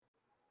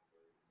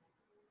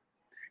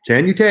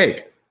Can you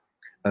take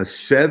a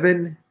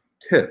 7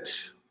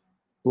 tips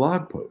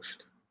blog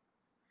post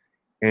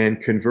and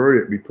convert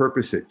it,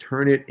 repurpose it,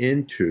 turn it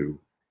into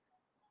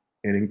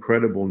an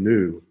incredible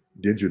new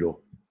digital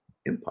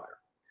empire?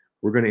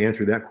 We're going to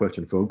answer that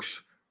question,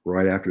 folks,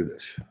 right after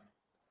this.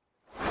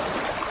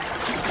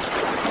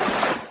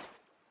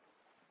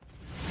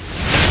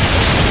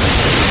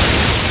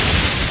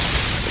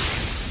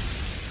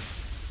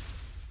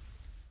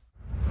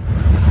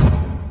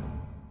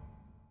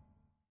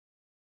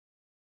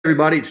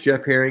 Everybody, it's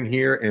Jeff Herring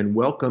here, and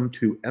welcome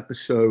to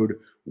episode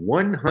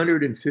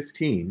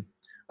 115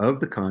 of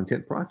the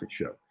Content Profit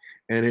Show.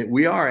 And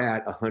we are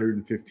at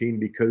 115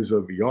 because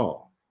of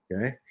y'all,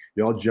 okay?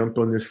 Y'all jumped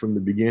on this from the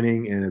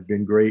beginning and have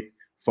been great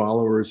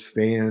followers,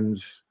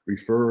 fans,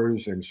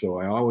 referrers, and so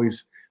I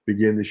always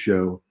begin the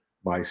show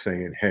by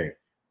saying, hey,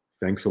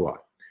 thanks a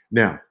lot.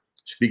 Now,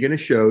 speaking of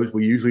shows,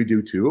 we usually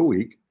do 2 a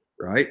week,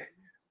 right?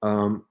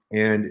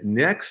 And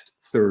next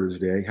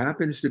Thursday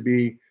happens to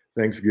be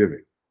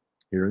Thanksgiving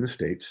here in the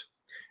States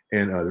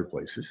and other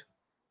places.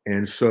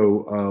 And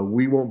so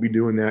we won't be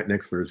doing that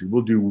next Thursday.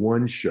 We'll do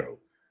one show.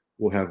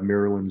 We'll have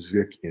Marilyn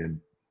Zick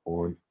in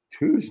on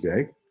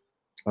Tuesday.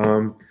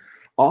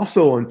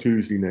 Also on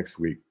Tuesday next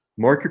week,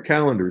 mark your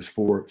calendars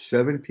for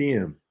 7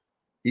 p.m.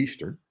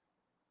 Eastern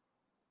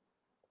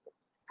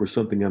for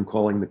something I'm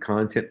calling the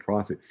Content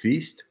Profit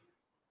Feast.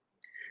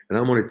 And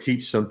I'm going to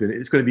teach something.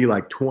 It's going to be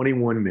like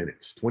 21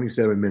 minutes,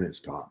 27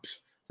 minutes tops,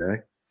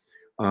 okay,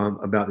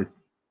 about the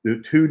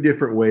 2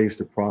 different ways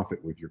to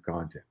profit with your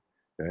content,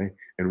 okay?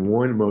 And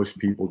one most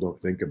people don't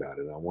think about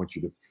it. I want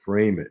you to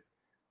frame it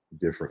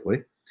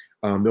differently.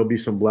 There'll be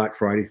some Black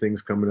Friday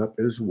things coming up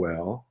as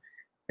well.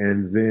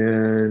 And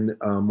then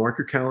mark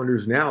your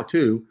calendars now,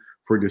 too,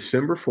 for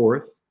December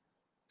 4th,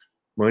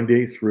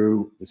 Monday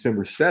through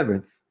December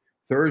 7th,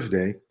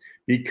 Thursday,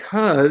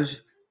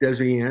 because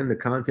Desi-Ann, the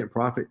Content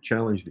Profit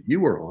Challenge that you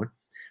were on,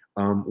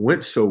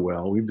 went so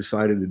well, we've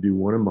decided to do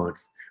one a month,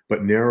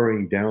 but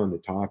narrowing down the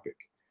topic.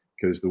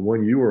 Because the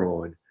one you were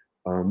on,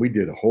 we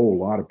did a whole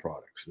lot of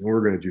products. And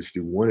we're going to just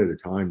do one at a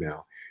time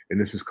now. And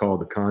this is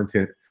called the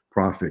Content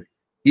Profit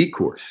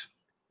E-Course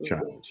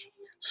Challenge.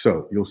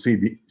 So you'll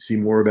see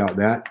more about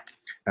that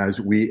as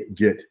we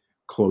get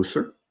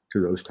closer to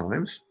those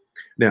times.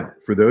 Now,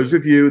 for those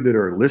of you that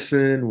are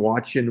listening,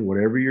 watching,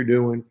 whatever you're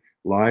doing,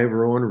 live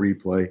or on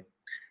replay,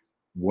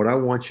 what I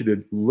want you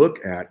to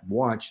look at,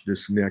 watch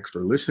this next,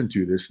 or listen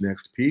to this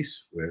next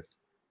piece with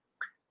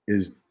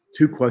is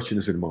 2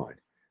 questions in mind.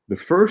 The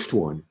first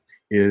one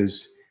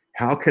is,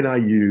 how can I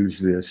use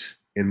this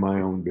in my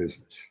own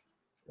business?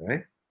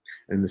 Okay.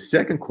 And the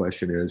second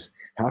question is,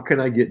 how can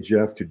I get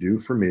Jeff to do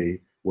for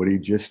me what he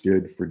just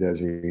did for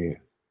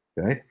Desi-Ann?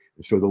 Okay.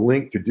 And so the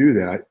link to do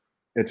that,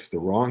 it's the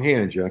wrong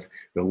hand, Jeff.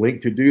 The link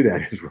to do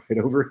that is right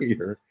over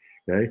here.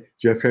 Okay.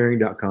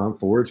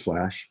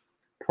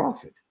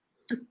 jeffherring.com/profit.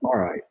 All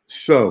right.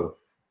 So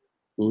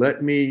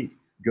let me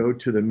go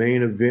to the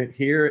main event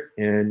here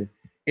and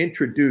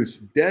introduce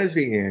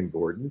Desi-Ann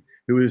Gordon,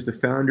 who is the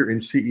founder and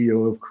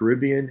CEO of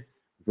Caribbean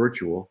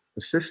Virtual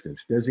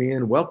Assistants.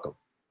 Desi-Ann, welcome.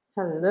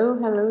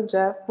 Hello,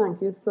 Jeff.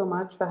 Thank you so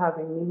much for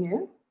having me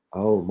here.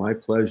 Oh, my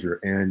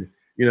pleasure. And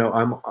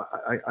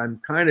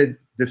I'm kind of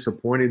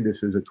disappointed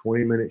this is a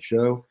 20-minute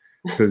show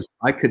because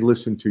I could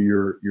listen to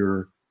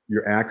your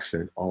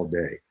accent all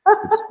day.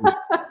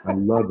 I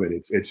love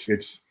it.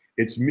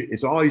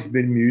 It's always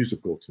been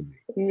musical to me.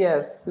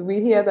 Yes,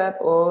 we hear that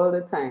all the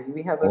time.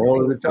 We have a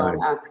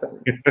sing-song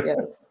accent.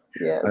 Yes.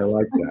 I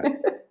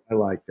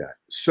like that.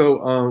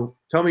 So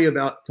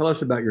tell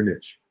us about your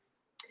niche.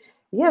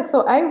 Yeah,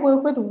 so I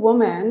work with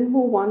women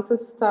who want to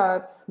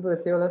start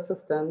virtual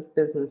assistant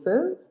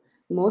businesses.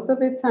 Most of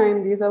the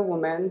time, these are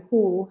women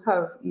who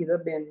have either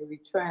been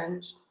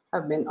retrenched,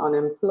 have been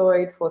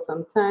unemployed for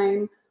some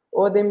time,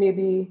 or they may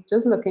be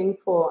just looking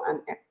for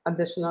an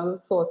additional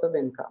source of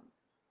income.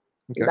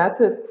 Okay.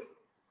 That's it.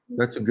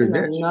 That's a good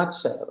niche. In a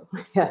nutshell.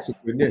 Yes.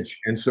 That's a good niche.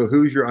 And so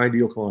who's your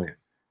ideal client?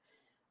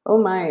 Oh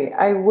my,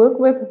 I work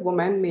with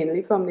women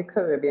mainly from the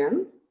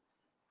Caribbean.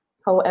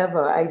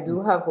 However, I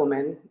do have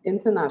women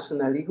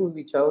internationally who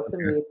reach out to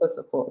me for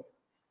support.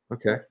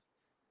 Okay.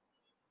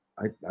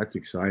 That's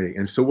exciting.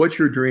 And so what's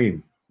your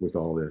dream with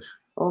all this?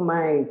 Oh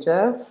my,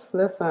 Jeff,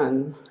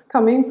 listen,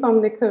 coming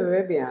from the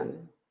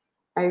Caribbean,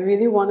 I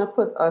really want to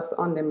put us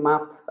on the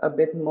map a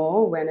bit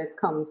more when it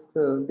comes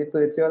to the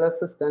virtual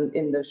assistant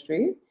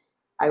industry.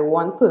 I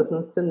want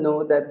persons to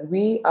know that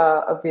we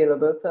are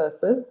available to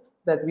assist,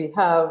 that we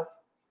have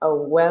a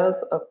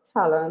wealth of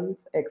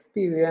talent,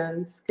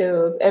 experience,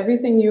 skills,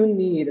 everything you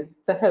need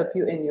to help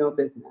you in your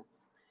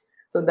business.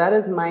 So that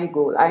is my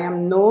goal. I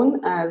am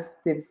known as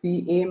the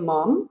VA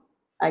mom.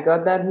 I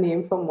got that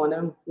name from one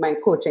of my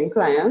coaching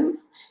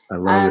clients. I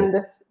love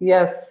it.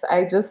 Yes,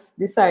 I just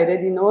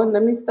decided,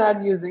 let me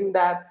start using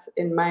that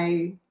in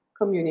my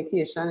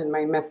communication, in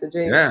my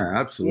messaging. Yeah,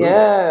 absolutely.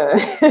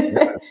 Yeah.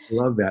 I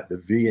love that, the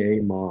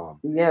VA mom.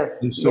 Yes.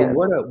 And so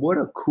what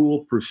a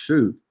cool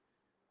pursuit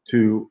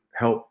to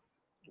help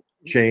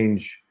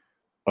change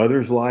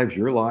others' lives,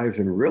 your lives,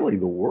 and really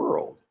the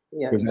world.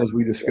 Because Yes. as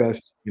we Yes.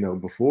 discussed,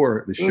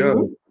 before the show,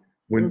 Mm-hmm.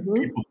 when Mm-hmm.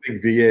 people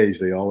think VAs,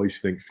 they always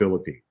think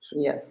Philippines.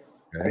 Yes.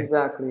 Okay.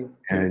 Exactly.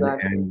 And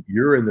Exactly. and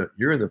you're in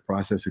the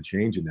process of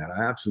changing that.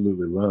 I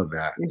absolutely love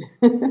that.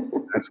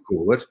 That's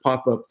cool. Let's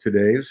pop up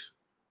today's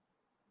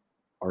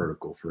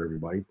article for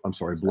everybody. I'm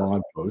sorry,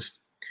 blog post.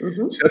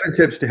 Mm-hmm. 7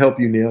 tips to help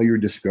you nail your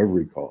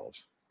discovery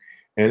calls.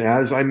 And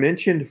as I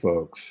mentioned,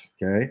 folks,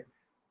 okay,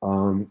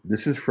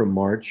 this is from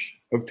March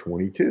of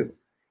 22.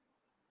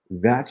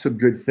 That's a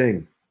good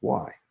thing.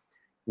 Why?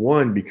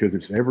 One, because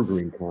it's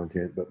evergreen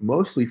content, but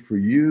mostly for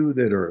you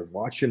that are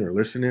watching or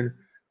listening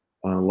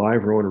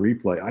live or on a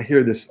replay. I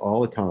hear this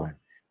all the time.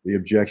 The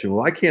objection,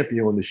 well, I can't be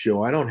on the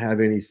show. I don't have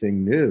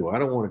anything new. I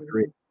don't want to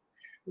create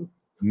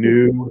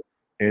new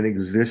and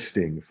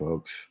existing,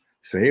 folks.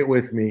 Say it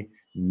with me,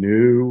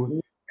 new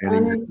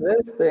and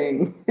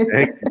existing. Unexisting.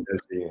 Thank you,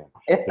 Desi-Ann.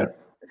 That-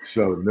 Yes.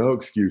 So no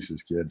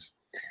excuses, kids.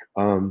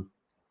 Um,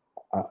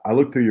 I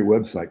looked through your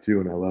website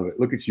too, and I love it.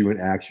 Look at you in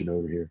action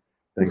over here.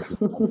 Thanks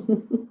for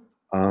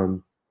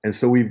and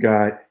so we've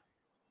got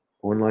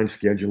online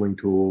scheduling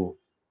tool.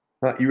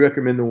 You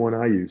recommend the one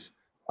I use.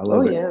 I Oh,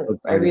 love it. I love yes.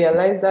 I trying to teach.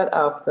 realized that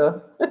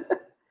after.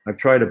 I've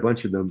tried a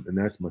bunch of them, and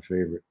that's my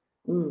favorite.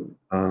 Mm.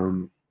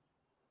 Um,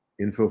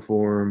 info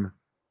form,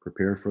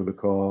 prepare for the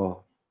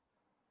call.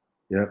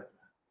 Yep.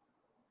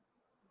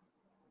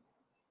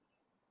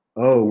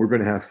 Oh, we're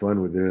going to have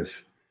fun with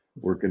this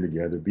working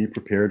together. Be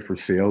prepared for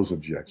sales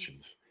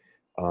objections.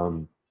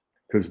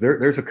 Because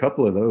there's a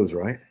couple of those,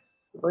 right?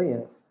 Oh,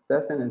 yes.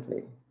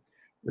 Definitely. I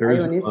There's,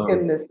 only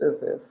skimmed the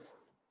surface.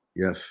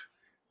 yes,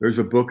 there's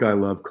a book I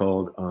love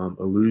called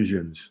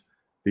Illusions,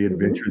 The Mm-hmm.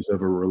 Adventures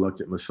of a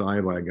Reluctant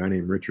Messiah by a guy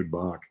named Richard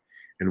Bach.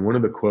 And one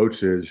of the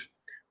quotes is,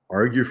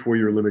 argue for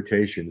your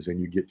limitations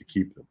and you get to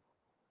keep them.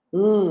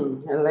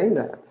 I like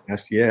that.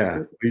 Yeah,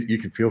 you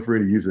can feel free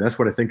to use it. That's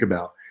what I think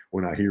about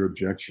when I hear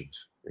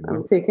objections,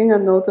 I'm taking a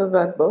note of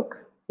that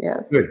book.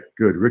 Yes. Good,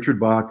 good. Richard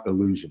Bach,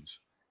 Illusions.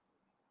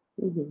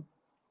 Mm-hmm.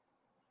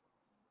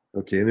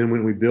 Okay, and then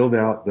when we build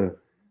out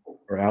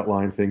or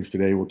outline things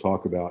today, we'll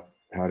talk about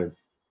how to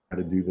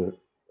do the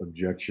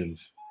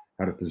objections,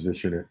 how to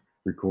position it,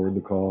 record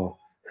the call.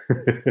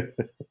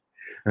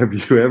 Have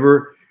you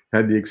ever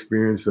had the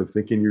experience of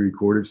thinking you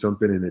recorded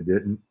something and it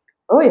didn't?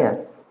 Oh,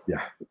 yes.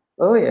 Yeah,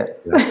 Oh,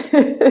 yes. yeah.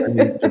 I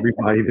mean,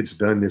 everybody that's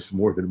done this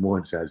more than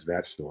once has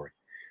that story.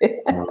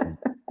 Um,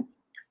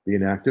 be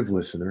an active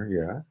listener.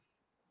 Yeah.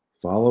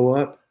 Follow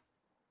up.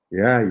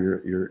 Yeah,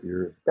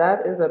 you're.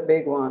 That is a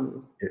big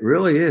one. It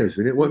really is,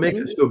 and what makes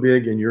it Mhm. so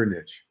big in your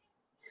niche?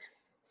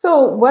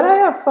 So, what I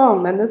have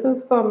found, and this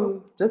is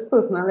from just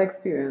personal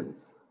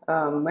experience,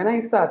 when I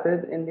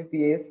started in the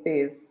VA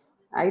space,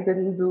 I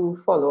didn't do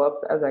follow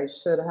ups as I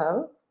should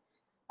have.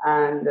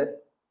 And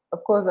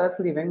of course, that's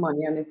leaving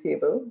money on the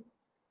table.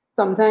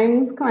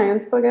 Sometimes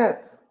clients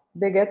forget,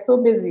 they get so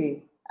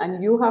busy,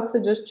 and you have to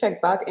just check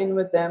back in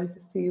with them to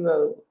see,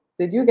 well,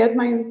 did you get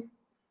my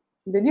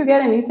did you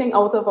get anything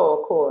out of our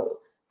call?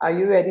 Are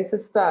you ready to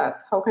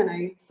start? How can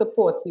I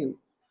support you?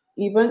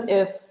 Even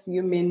if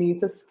you may need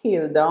to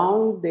scale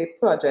down the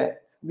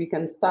project, we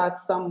can start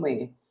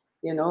somewhere.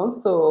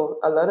 So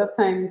a lot of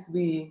times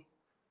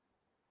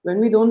when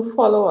we don't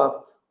follow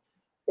up,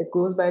 it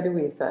goes by the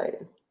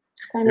wayside.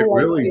 Kind of It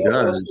like really your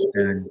does,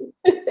 and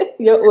ocean,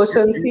 your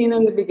ocean scene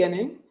in the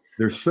beginning.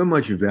 there's so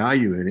much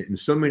value in it, and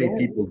so many Yes.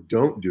 people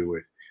don't do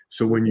it.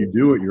 So when you Mhm.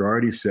 do it, you're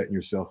already setting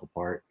yourself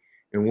apart.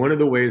 And one of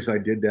the ways I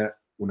did that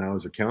when I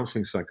was a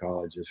counseling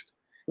psychologist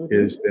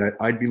is Mhm. that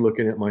I'd be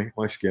looking at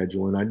my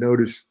schedule, and I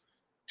noticed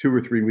 2 or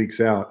 3 weeks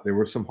out there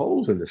were some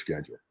holes in the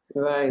schedule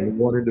and I Right.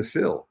 wanted to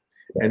fill.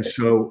 And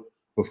so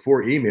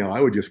before email,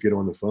 I would just get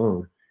on the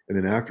phone. And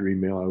then after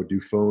email, I would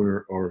do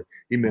phone or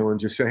email and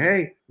just say,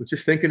 hey, was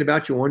just thinking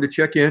about you, wanted to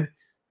check in,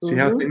 see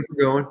how Mhm. things are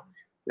going.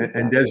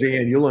 And Exactly.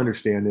 Desi-Ann, you'll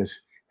understand this.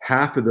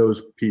 Half of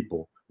those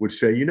people would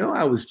say,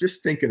 I was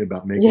just thinking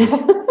about making Yeah.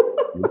 it.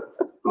 Yeah.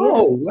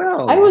 Oh,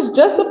 I well, was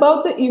just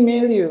about to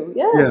email you.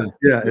 yeah, Yeah.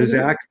 yeah, Mhm.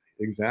 exactly.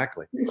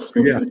 Exactly.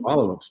 So yeah,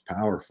 follow-up's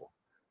powerful.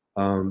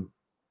 Um,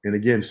 and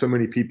again, so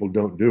many people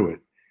don't do it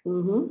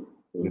Mhm.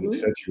 that it Mhm.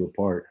 sets you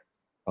apart.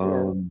 Yes.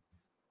 Um,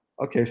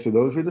 Okay, so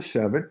those are the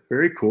 7.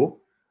 Very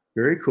cool.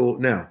 Very cool.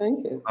 Now,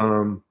 Thank you.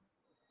 um,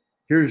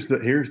 here's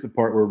the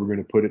part where we're going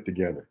to put it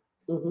together.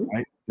 Mhm.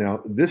 Right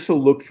now, this will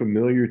look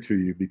familiar to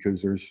you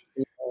because there's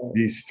Yes.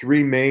 these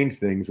 3 main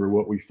things are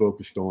what we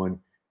focused on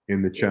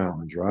in the Yes.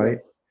 challenge, right?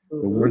 Yes. The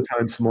Mhm.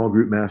 one-time small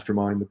group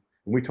mastermind. And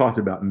we talked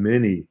about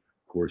many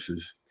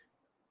courses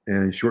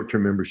and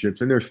short-term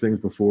memberships, and there's things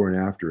before and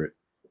after it.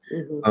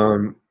 Mhm.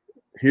 Um,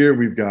 here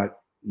we've got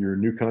your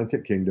new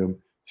content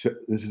kingdom. So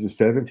this is a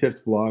 7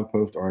 tips blog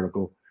post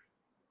article.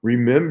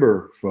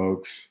 Remember,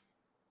 folks,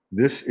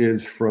 this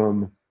is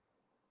from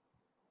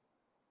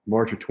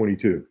March of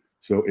 22.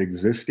 So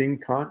existing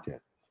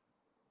content.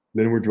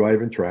 Then we're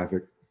driving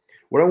traffic.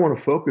 What I want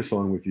to focus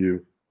on with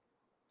you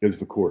is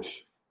the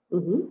course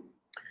Mhm.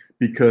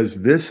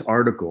 because this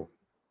article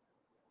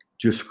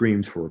just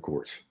screams for a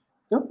course.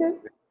 Okay.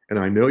 And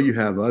I know you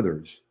have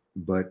others,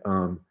 but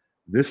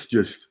this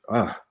just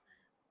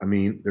I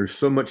mean, there's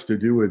so much to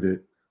do with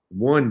it.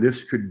 One,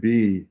 this could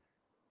be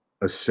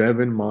a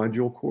 7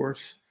 module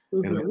course.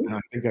 And I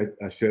think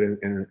I said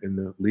in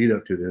the lead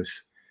up to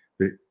this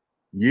that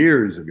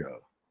years ago,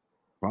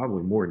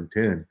 probably more than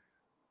 10,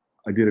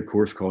 I did a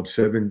course called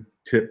 7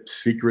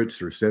 Tips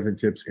Secrets or 7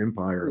 Tips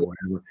Empire or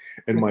whatever.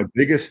 And my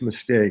biggest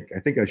mistake, I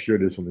think I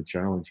shared this on the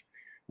challenge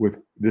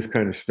with this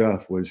kind of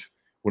stuff, was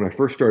when I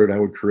first started, I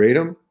would create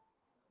them,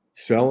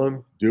 sell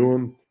them, do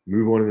them,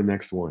 move on to the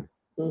next one.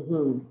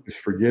 Just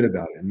forget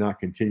about it and not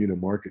continue to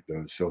market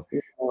those. So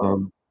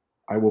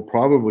I will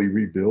probably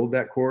rebuild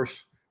that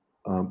course,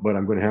 but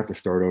I'm going to have to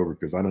start over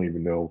because I don't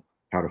even know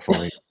how to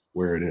find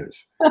where it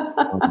is.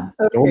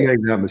 Don't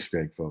make that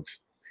mistake, folks.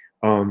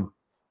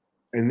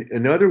 And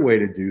another way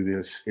to do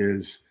this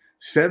is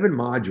 7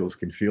 modules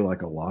can feel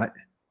like a lot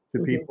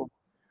to people.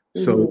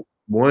 So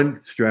one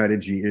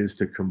strategy is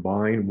to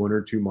combine 1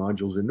 or 2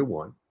 modules into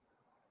one.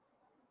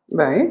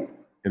 Right.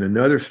 And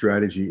another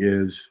strategy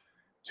is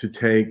to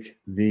take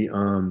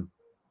 1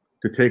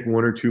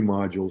 or 2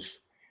 modules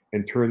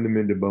and turn them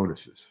into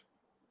bonuses.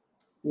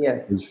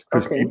 Yes.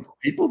 Because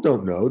people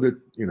don't know that,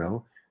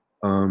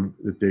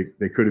 that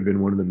they could have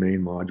been one of the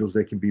main modules.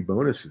 They can be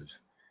bonuses.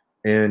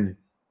 And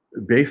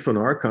based on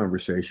our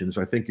conversations,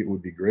 I think it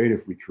would be great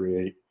if we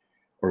create,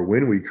 or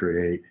when we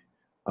create,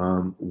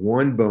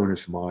 one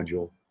bonus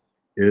module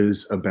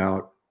is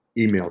about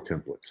email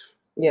templates.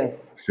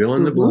 Yes. Fill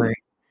in the blank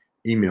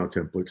email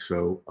templates.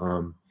 So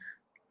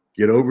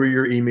get over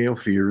your email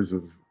fears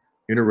of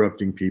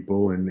interrupting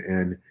people.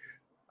 And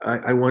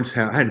I once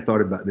I hadn't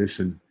thought about this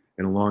in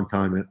a long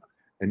time.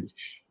 And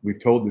we've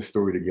told this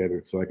story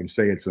together. So I can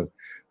say it's a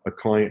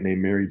client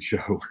named Mary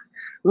Jo.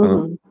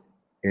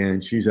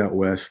 And she's out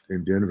west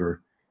in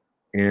Denver,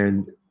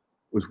 and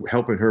was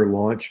helping her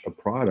launch a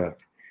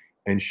product.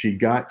 And she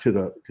got to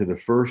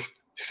the first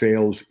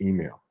sales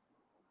email,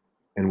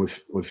 and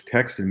was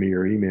texting me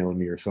or emailing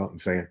me or something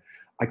saying,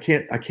 I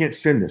can't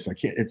send this. I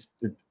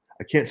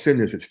can't send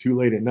this. It's too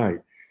late at night.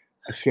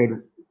 I said,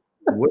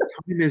 what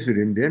time is it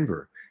in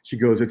Denver? She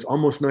goes, it's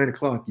almost 9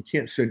 o'clock. You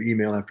can't send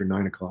email after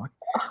 9 o'clock.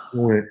 I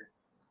went,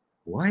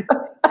 what?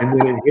 And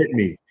then it hit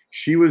me.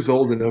 She was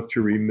old enough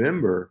to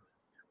remember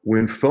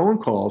when phone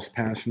calls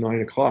past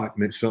 9 o'clock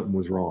meant something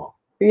was wrong.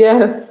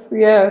 Yes.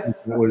 That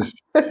was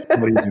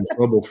somebody's in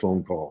trouble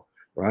phone call,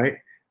 right?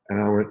 And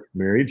I went,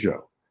 Mary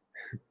Jo,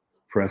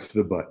 press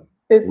the button.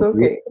 It's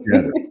okay.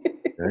 Together,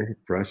 okay?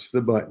 Press the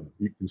button.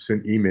 You can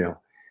send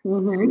email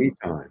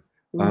anytime.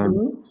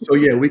 So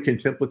yeah, we can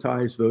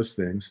templatize those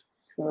things.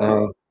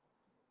 Right.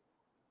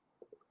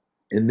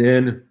 And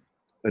then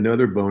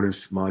another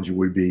bonus module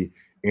would be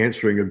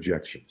answering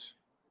objections.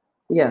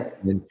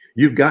 Yes. And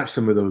you've got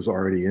some of those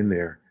already in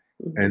there.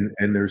 And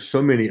there's so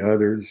many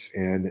others.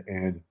 And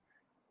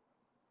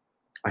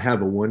I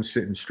have a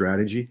 1-sentence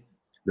strategy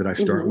that I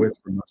start with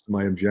for most of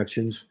my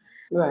objections.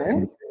 Right.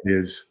 And it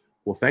is,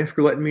 well, thanks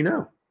for letting me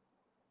know.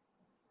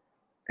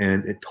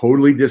 And it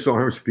totally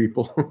disarms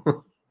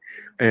people.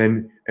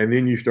 and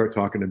then you start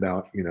talking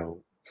about,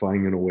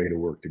 finding a way to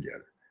work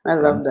together. I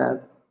love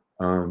that.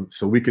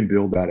 So we can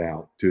build that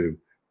out too.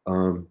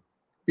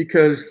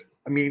 Because,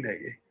 I mean,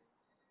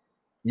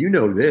 you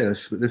know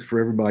this, but this for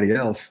everybody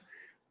else,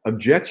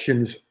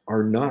 objections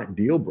are not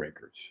deal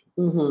breakers.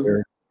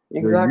 They're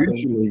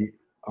usually,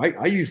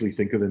 I usually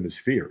think of them as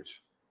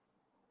fears.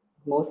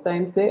 Most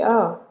times they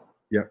are.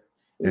 Yep.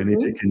 And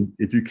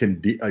if you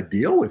can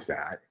deal with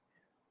that,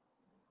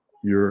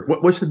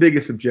 what's the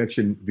biggest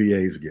objection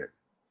VAs get?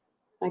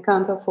 I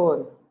can't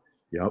afford.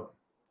 Yep.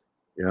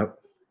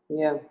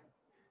 Yeah.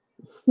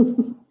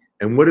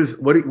 And what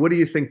do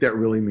you think that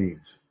really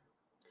means?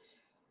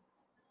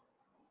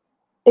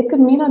 It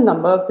could mean a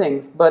number of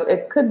things, but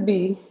it could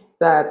be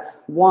that,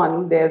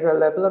 one, there's a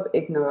level of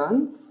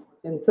ignorance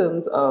in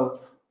terms of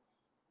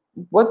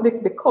what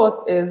the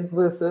cost is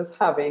versus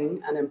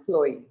having an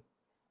employee.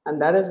 And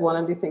that is one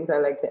of the things I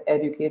like to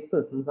educate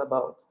persons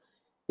about,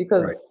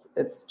 because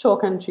it's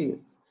chalk and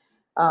cheese.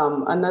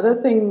 Another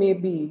thing may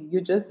be you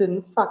just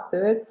didn't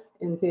factor it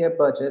into your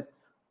budget,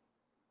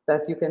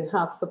 that you can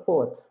have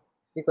support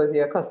because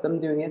you're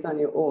accustomed doing it on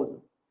your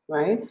own,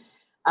 right?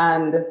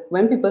 And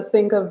when people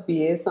think of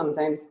VA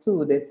sometimes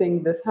too, they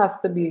think this has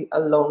to be a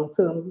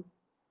long-term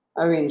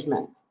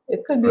arrangement.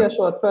 It could be a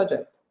short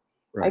project.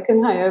 I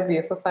can hire a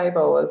VA for 5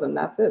 hours and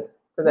that's it,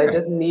 because I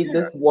just need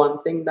this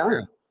one thing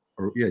done.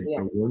 Or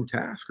one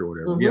task or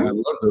whatever. Yeah, I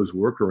love those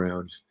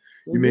workarounds.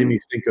 You made me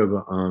think of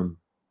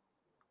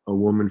a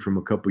woman from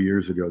a couple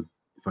years ago,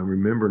 if I'm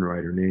remembering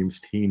right. Her name's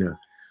Tina.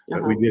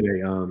 We did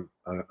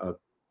a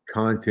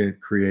content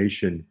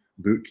creation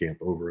boot camp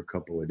over a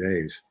couple of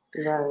days.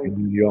 Right.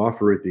 And the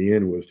offer at the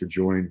end was to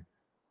join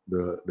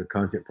the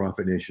Content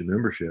Profit Nation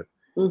membership.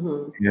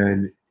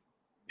 And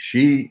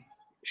she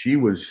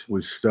was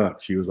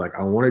stuck. She was like,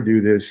 I want to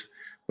do this,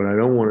 but I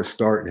don't want to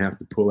start and have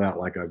to pull out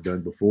like I've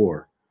done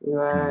before.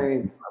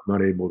 Right. I'm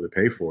not able to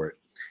pay for it.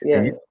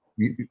 Yes.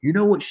 And you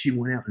know what she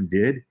went out and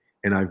did?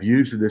 And I've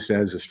used this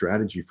as a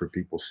strategy for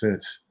people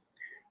since.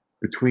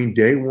 Between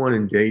day 1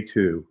 and day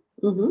 2,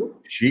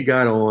 she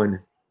got on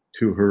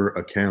to her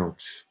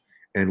accounts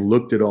and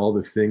looked at all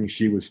the things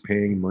she was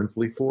paying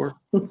monthly for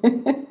and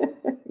got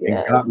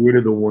Yes, rid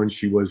of the ones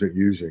she wasn't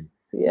using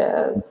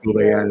yes, until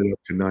they yes. added up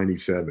to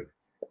 97.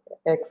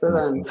 And I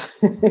thought, Excellent.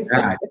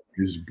 that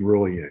is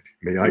brilliant.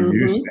 May I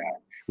use Mm-hmm. that?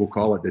 We'll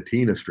call it the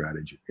Tina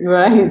strategy.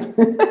 Right.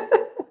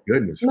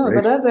 Goodness No, but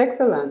gracious. that's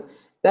excellent.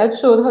 That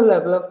showed her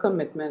level of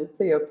commitment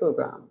to your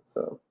program.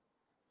 So,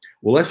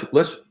 Well,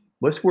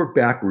 let's work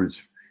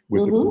backwards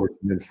with the mm-hmm. course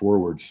and then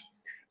forwards,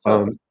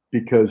 Sure.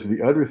 because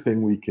the other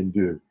thing we can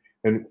do,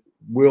 and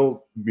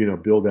we'll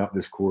build out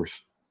this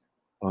course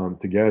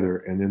together,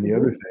 and then the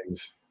other Mm-hmm.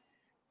 things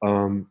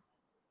um,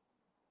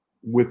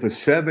 with the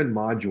 7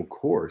 module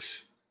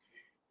course,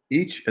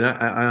 each and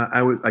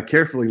I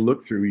carefully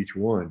looked through each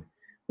one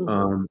Mm-hmm.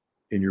 um,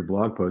 in your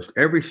blog post.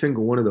 Every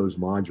single one of those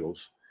modules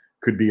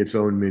could be its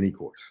own mini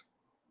course,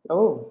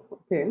 Oh,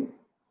 okay.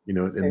 and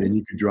Okay. then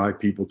you could drive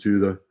people to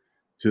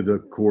the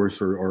course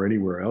or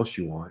anywhere else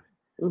you want.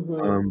 Mm-hmm.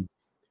 Um,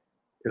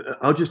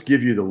 I'll just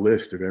give you the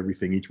list of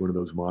everything each one of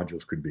those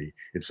modules could be.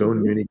 Its own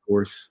Mm-hmm. mini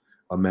course,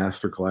 a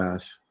master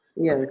class,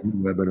 a Yes. paid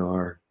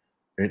webinar,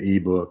 an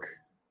ebook,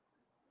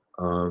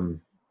 um,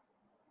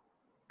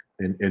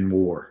 and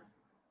more.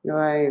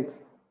 Right.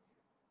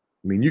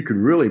 I mean, you could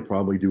really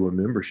probably do a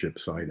membership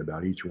site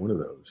about each one of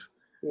those.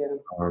 Yeah.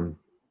 Um,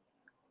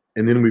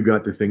 and then we've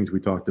got the things we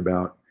talked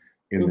about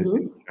in the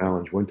Mm-hmm.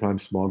 challenge, one-time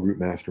small group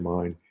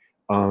mastermind.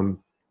 Um,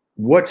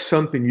 what's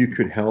something you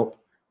could help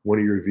one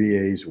of your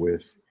VAs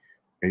with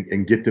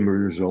and get them a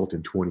result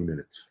in 20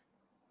 minutes?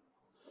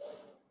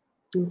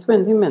 In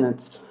 20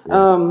 minutes.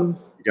 Yeah.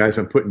 Guys,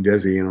 I'm putting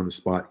Desi-Ann on the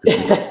spot because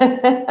she's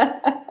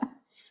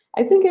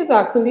I think it's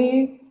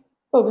actually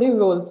probably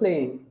role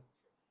playing.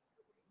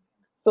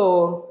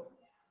 So,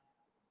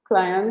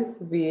 client,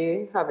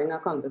 VA having a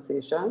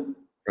conversation,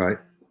 right.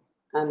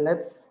 and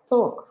let's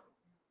talk.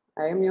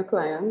 I am your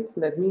client.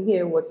 Let me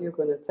hear what you're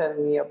going to tell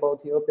me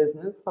about your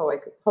business,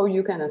 how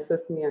you can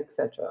assist me,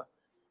 etc.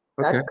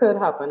 Okay. That could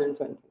happen in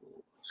 20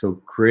 minutes. So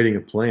creating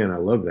a plan, I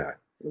love that.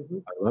 Mm-hmm.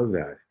 I love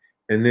that.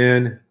 And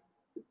then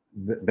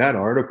that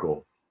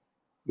article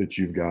that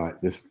you've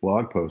got, this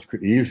blog post,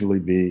 could easily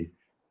be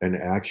an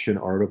action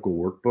article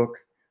workbook.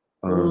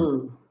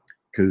 Mm.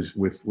 Because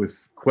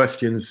with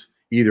questions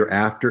either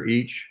after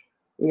each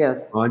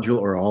Yes. module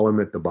or all of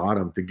them at the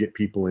bottom to get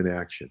people in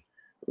action.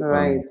 Um,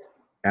 Right.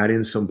 add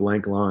in some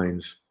blank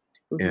lines,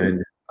 Mm-hmm.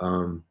 and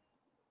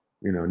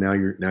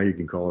now you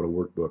can call it a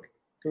workbook.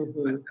 Mm-hmm.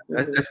 Mm-hmm.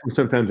 That's when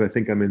sometimes I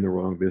think I'm in the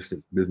wrong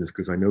business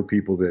because I know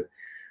people that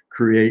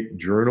create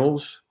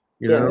journals,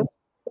 Yes.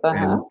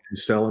 Uh-huh. and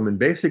sell them, and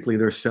basically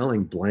they're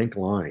selling blank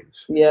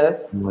lines. Yes.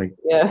 I'm like,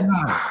 Yes.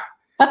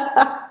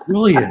 ah,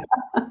 brilliant.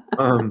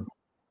 Um,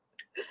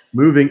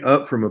 moving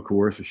up from a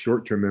course, a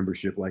short-term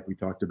membership, like we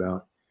talked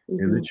about in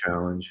the Mm-hmm.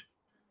 challenge.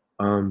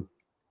 Um,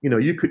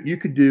 you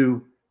could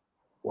do.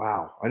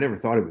 Wow, I never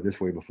thought of it this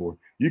way before.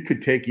 You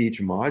could take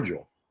each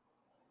module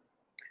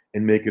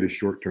and make it a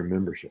short-term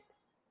membership.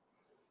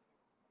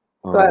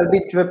 So I'll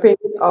be dripping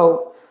it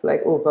out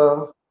like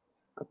over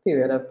a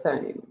period of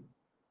time.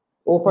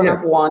 Open Yeah,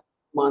 up 1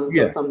 month or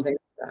yeah, something like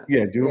that.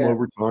 yeah. Do them Yeah.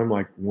 over time,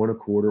 like one a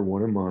quarter,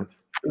 one a month,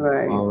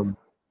 Right. um,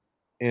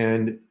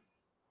 and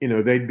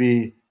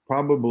they'd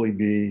probably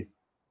be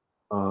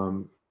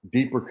um,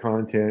 deeper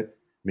content,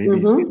 maybe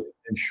Mm-hmm.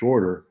 and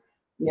shorter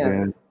Yes.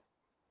 than.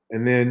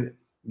 And then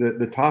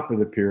the top of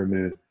the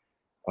pyramid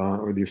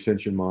or the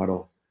ascension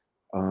model,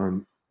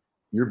 um,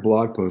 your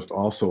blog post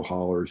also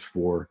hollers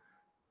for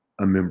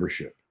a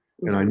membership.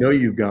 And I Mm-hmm. know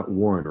you've got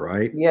one,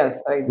 right?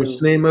 Yes, I What's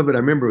do. the name of it? I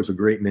remember it was a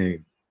great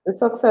name. The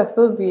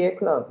Successful VA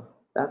Club.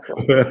 That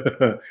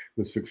one.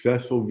 The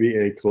Successful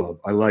VA Club.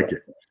 I like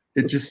it.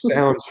 It just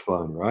sounds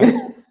fun, right?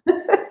 Yeah.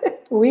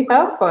 We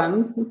have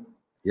fun.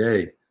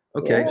 Yay.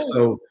 Okay, Yeah.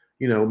 so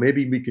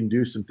maybe we can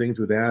do some things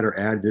with that or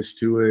add this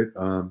to it.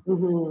 Mm-hmm.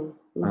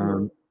 Mm-hmm.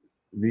 Um,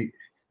 the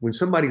when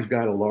somebody's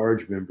got a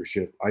large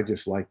membership, I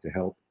just like to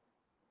help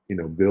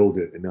build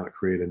it and not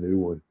create a new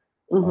one.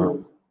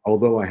 Mm-hmm.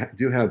 Although I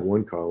do have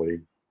one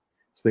colleague,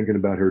 I was thinking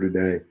about her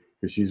today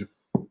because she's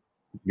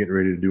getting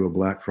ready to do a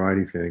Black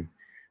Friday thing.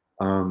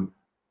 Um,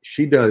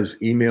 she does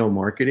email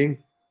marketing,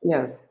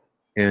 Yes.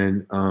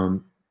 and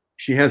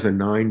she has a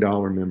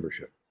 $9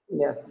 membership.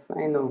 Yes,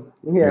 I know.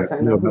 Yeah, Yes, I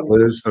you know know about who.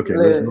 Liz? Okay,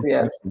 Liz, Liz,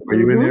 yes. are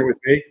you in there Mm-hmm. with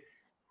me?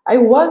 I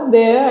was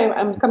there.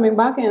 I'm coming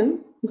back in.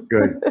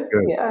 Good,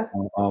 good. Yeah.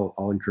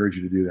 I'll encourage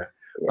you to do that.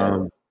 Yes.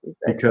 Um, It's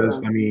because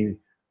excellent. I mean,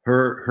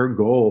 her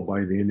goal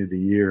by the end of the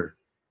year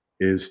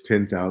is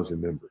 10,000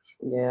 members,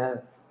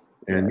 Yes.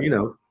 and Yes.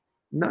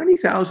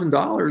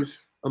 $90,000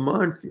 a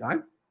month.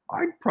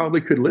 I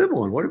probably could live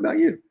on. What about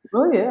you?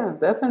 Oh yeah,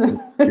 definitely.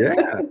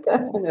 Yeah.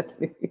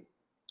 Definitely.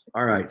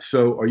 All right.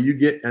 So,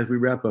 as we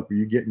wrap up, are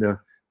you getting a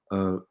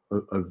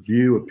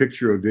view, a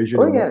picture, a vision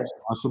Oh of yes,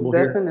 what's possible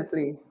here?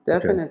 definitely. Okay.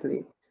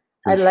 Definitely.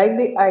 I 'Cause- like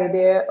the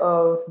idea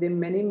of the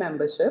mini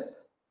membership.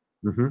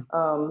 mhm.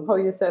 How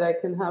you said I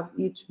can have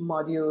each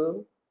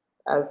module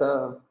as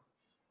a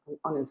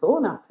on its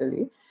own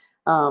actually,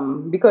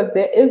 because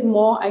there is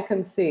more I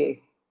can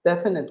say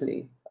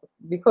definitely.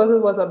 because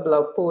it was a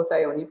blog post,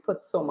 I only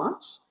put so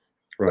much.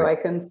 So Right.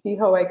 I can see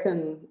how I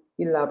can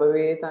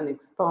elaborate and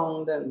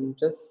expound and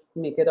just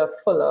make it a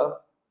fuller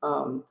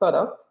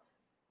product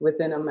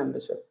within a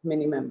membership,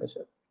 mini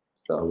membership. I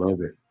So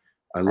love it.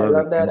 I I love it.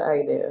 love that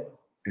idea.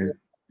 And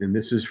and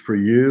this is for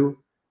you,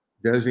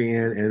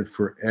 Desi-Ann, and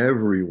for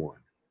everyone.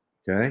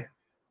 Okay.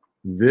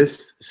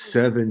 This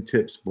 7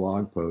 tips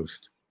blog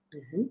post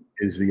Hmm.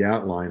 is the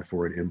outline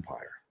for an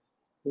empire.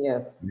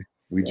 Yes.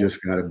 We Yes.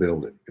 just got to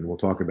build it. And we'll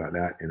talk about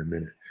that in a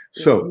minute.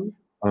 So,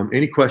 Hmm.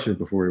 any questions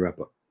before we wrap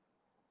up?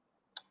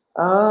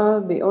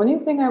 The only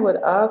thing I would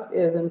ask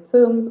is in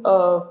terms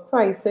of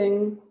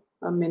pricing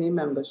a mini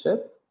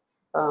membership,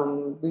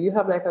 do you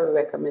have like a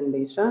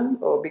recommendation?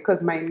 Or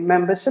because my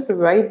membership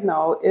right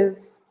now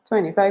is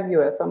 25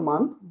 US a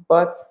month,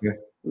 but Yeah.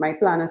 my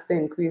plan is to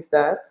increase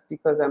that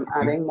because I'm Okay.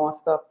 adding more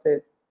stuff to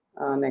it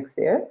next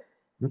year.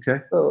 Okay.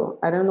 So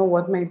I don't know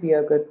what might be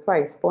a good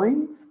price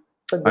point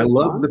for I this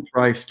love the one.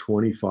 price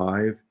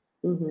 25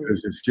 Mm-hmm.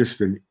 because it's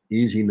just an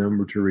easy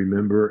number to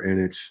remember, and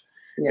it's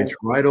Yes.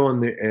 right on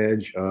the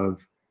edge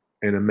of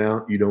an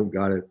amount you don't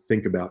got to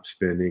think about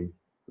spending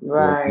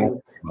or ask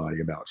Right.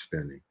 anybody about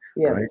spending,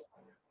 Yes. right?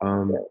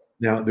 Um, Yes.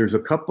 now there's a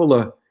couple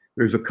of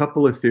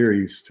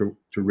theories to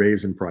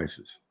raising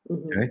prices.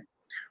 Mm-hmm. Okay,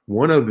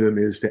 one of them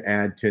is to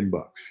add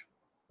 $10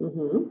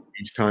 Mm-hmm.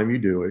 each time you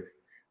do it,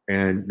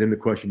 and then the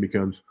question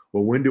becomes,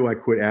 well, when do I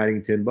quit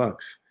adding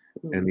 $10?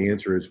 And Mm-hmm. the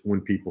answer is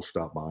when people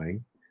stop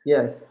buying.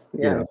 Yes.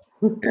 You know, Yes.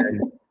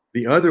 and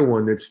the other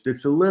one that's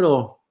a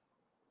little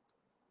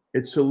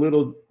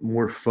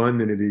more fun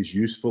than it is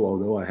useful,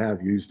 although I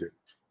have used it.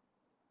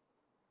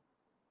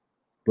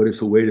 But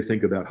it's a way to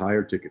think about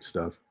higher ticket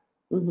stuff.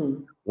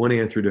 Mm-hmm. One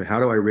answer to how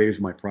do I raise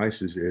my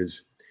prices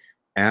is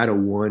add a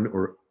one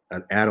to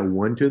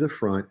the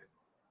front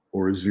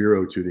or a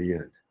zero to the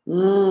end.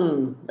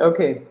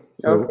 Okay.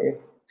 So Okay.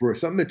 for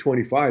something at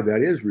 25,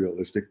 that is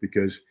realistic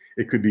because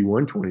it could be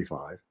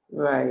 125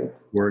 Right.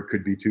 or it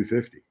could be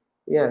 250.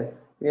 Yes.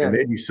 And Yes.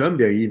 maybe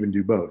someday even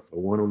do both, a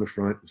one on the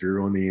front,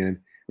 zero on the end,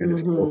 and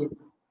it's Mm-hmm. also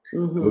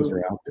those Mm-hmm.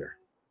 are out there.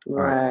 All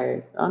right.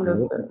 Right. Now,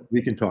 Understood.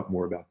 we can talk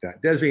more about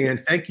that. Desi-Ann,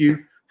 thank you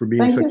for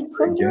being Thank such you a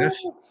so great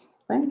guest, much.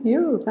 Thank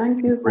you.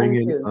 Thank you. Thank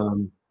bringing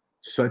you.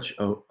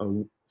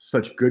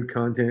 such good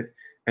content,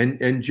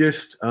 and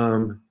just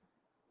I'm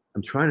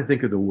trying to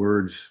think of the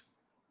words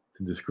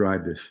to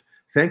describe this.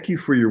 Thank you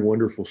for your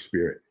wonderful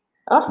spirit.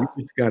 You Ah,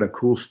 just got a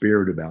cool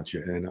spirit about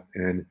you,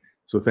 and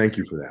so thank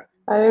you for that.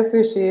 I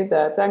appreciate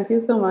that. Thank you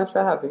so much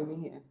for having me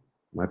here.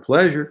 My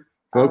pleasure,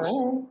 folks.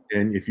 All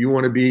And if you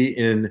want to be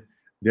in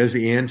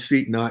Desi-Ann's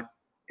seat, not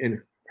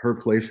in her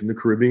place in the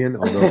Caribbean,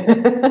 although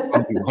right.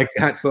 probably like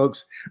that,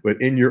 folks,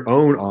 but in your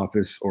own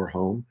office or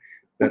home.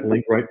 That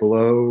link right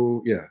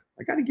below. Yeah,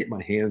 I got to get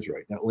my hands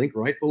right. That link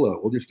right below.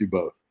 We'll just do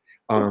both.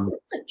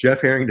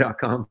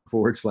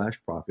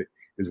 jeffherring.com/profit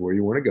is where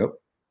you want to go.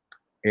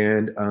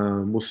 And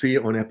we'll see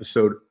you on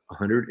episode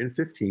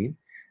 115.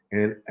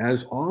 And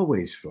as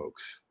always,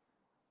 folks,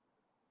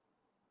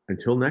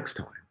 until next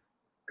time,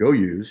 go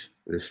use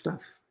this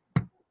stuff.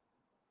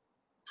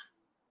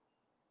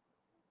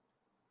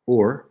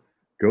 Or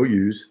go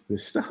use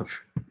this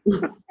stuff.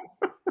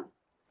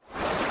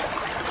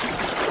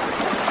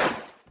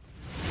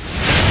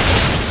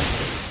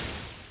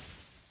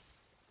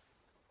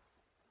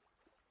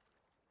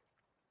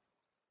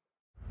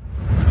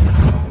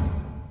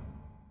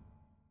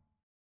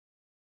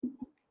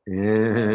 And